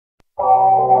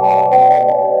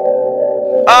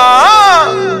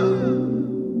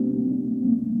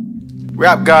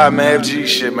Rap God, man, FG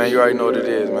shit, man. You already know what it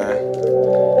is, man.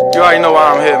 You already know why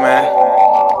I'm here, man.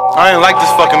 I ain't like this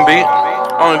fucking beat.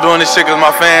 I'm only doing this shit cause my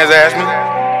fans asked me.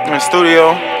 I'm in the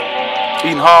studio,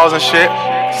 eating halls and shit.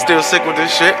 Still sick with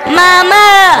this shit.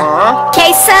 Mama,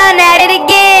 K-Sun at it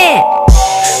again.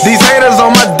 These haters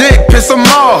on my dick, piss them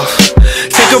off.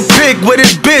 Take a pic with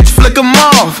his bitch, flick them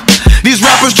off. These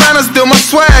rappers tryna steal my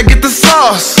swag, get the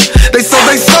sauce. They sold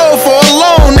they soul for a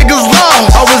loan, niggas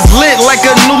lost. I was lit like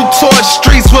a new torch,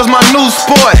 streets was my new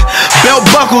sport. Belt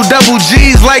buckle, double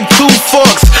G's like 2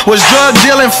 forks. Was drug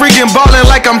dealing, freaking ballin'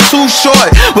 like I'm too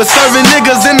short. Was serving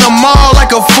niggas in the mall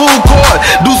like a food court.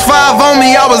 Deuce 5 on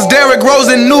me, I was Derrick Rose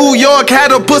in New York.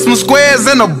 Had to put some squares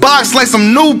in a box like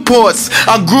some Newports.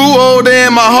 I grew older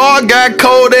and my heart got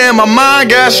colder and my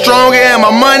mind got stronger and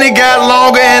my money got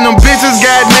longer and them bitches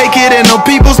got naked and them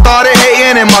people started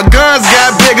hating and my guns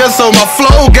got bigger so my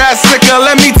flow got sicker.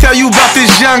 Let me tell you about this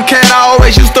young cat. I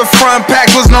always used to front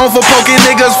packs. Was known for poking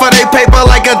niggas for they paper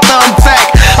like a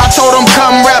thumbtack. I told them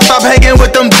come rap, stop hanging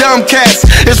with them dumb cats.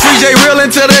 It's Free J real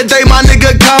until the day my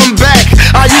nigga come back.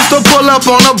 I used to pull up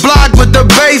on the block with the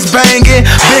bass banging.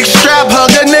 Big strap,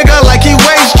 hug a nigga like he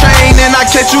waist training. I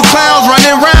catch you clowns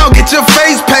running around, get your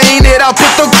face painted. I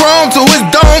put the chrome to his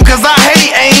dome cause I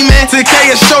hate aiming.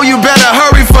 10K a show, you better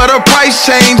hurry for the price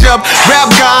change up. Rap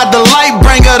God, the light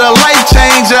bringer, the life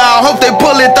changer. I hope they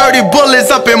pullin' 30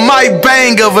 bullets up in my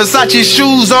banger. Versace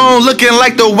shoes on, looking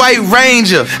like the White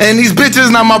Ranger. And these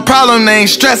bitches not my problem, they ain't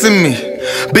stressing me.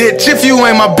 Bitch, if you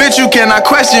ain't my bitch, you cannot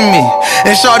question me.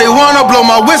 And shawty wanna blow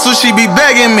my whistle, she be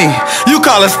begging me. You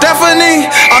call her Stephanie,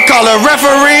 I call her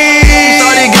referee.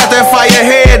 Shawty got that fire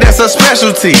head, that's a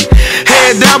specialty.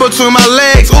 Head down between my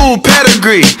legs, ooh,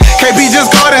 pedigree. KP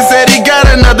just called and said he got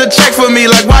another check for me.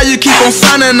 Like why you keep on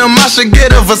signing them, I should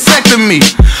get a vasectomy.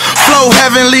 Flow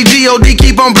heavenly, G.O.D.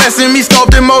 keep on blessing me.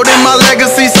 Sculpting mode in my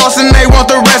legacy, sauce and they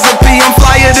want the recipe. I'm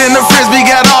flyer than the frisbee,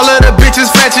 got all of the bitches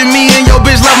fetching me. And your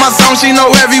bitch love my song, she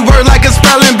know every word like a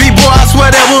spelling bee. Boy, I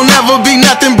swear there will never be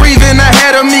nothing breathing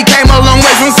ahead of me. Came a long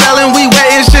way from selling weed,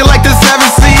 wetting shit like the 7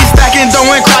 C's. Stacking dough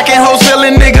and cracking hoes,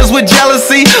 filling niggas with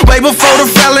jealousy. Way before the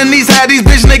felonies, had these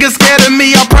bitch niggas scared of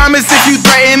me. I promise if you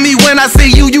threaten me when I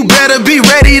see you, you better be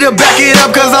ready to back it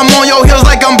up. Cause I'm on your heels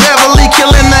like I'm Beverly,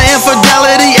 killing the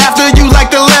infidelity after you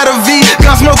like the letter V.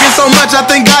 Gun smoking so much, I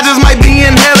think God just might be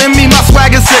inhaling me. My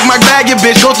swag is sick, my bag your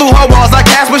bitch. Go through her walls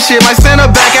like Casper shit. Might send her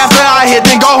back after I hit,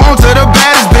 then go home to the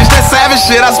baddest bitch. That savage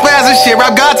shit, I spaz and shit.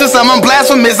 Rap God to some, I'm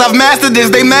blasphemous. I've mastered this,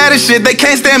 they mad as shit. They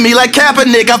can't stand me like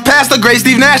Kaepernick. I've passed the great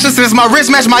Steve Nash since my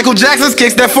wrist match Michael Jackson's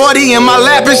kicks. That 40 in my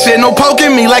lap and shit. No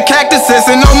poking me like cactuses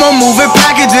and no more moving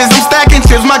packages. I'm stacking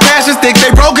chips, my cash is thick.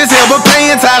 They broke as hell, but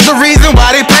paying time's the reason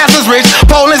why they pass us rich.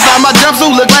 Pole inside my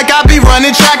jumpsuit look like I be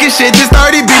running track and shit. This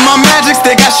 30 be my magic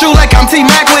stick. I shoot like I'm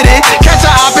T-Mac with it. Catch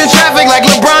a hop in traffic like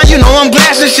LeBron, you know I'm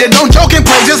glashing shit. Don't joke and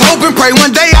play, just hope and pray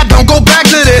one day I don't go back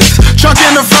to this. Trunk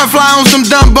in the front, fly on some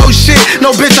Dumbo shit.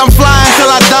 No bitch, I'm flying till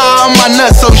I die on my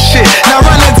nuts, so shit. Now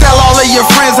run and tell all of your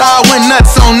friends how I went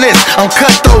nuts on this. I'm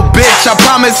cutthroat, bitch, I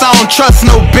promise I don't trust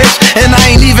no bitch. And I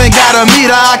ain't even got a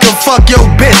meter, I can fuck your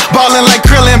bitch. Ballin' like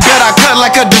Krillin, bet I cut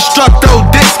like a Destructo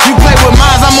disc. You play with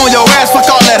mines, I'm on your ass, fuck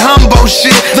all that humbo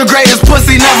shit. The greatest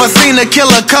pussy, never seen a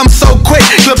killer come so quick.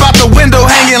 Flip out the window,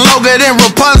 hanging longer than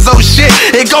Rapunzel shit.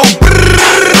 It go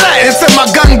brrrr, until my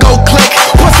gun go click.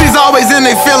 Pussies always in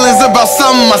their feelings about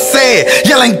something I said.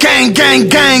 Yelling gang, gang,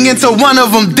 gang until one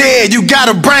of them dead. You got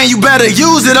a brain, you better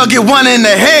use it or get one in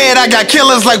the head. I got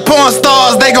killers like porn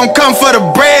stars, they gon' come for the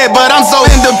bread. But I'm so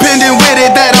independent with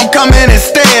it that I'm coming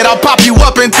instead. I'll pop you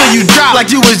up until you drop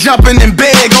like you was jumping in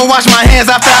bed. Go wash my hands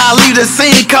after I leave the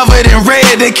scene covered in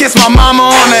red. Then kiss my mama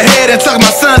on the head and tuck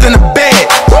my sons in the bed.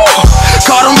 Woo!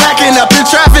 Caught them backing up in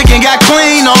traffic and got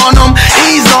clean on them.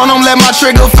 Ease on them, let my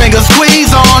trigger finger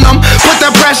squeeze on them. Put the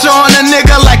pressure on a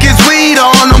nigga like it's weed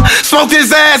on them. Smoked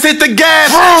his ass, hit the gas,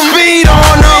 speed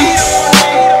on them.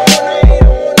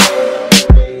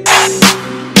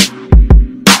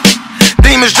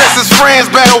 Demons dressed as friends,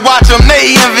 better watch them,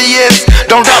 they envious.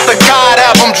 Don't doubt the God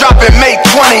album dropping May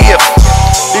 20th.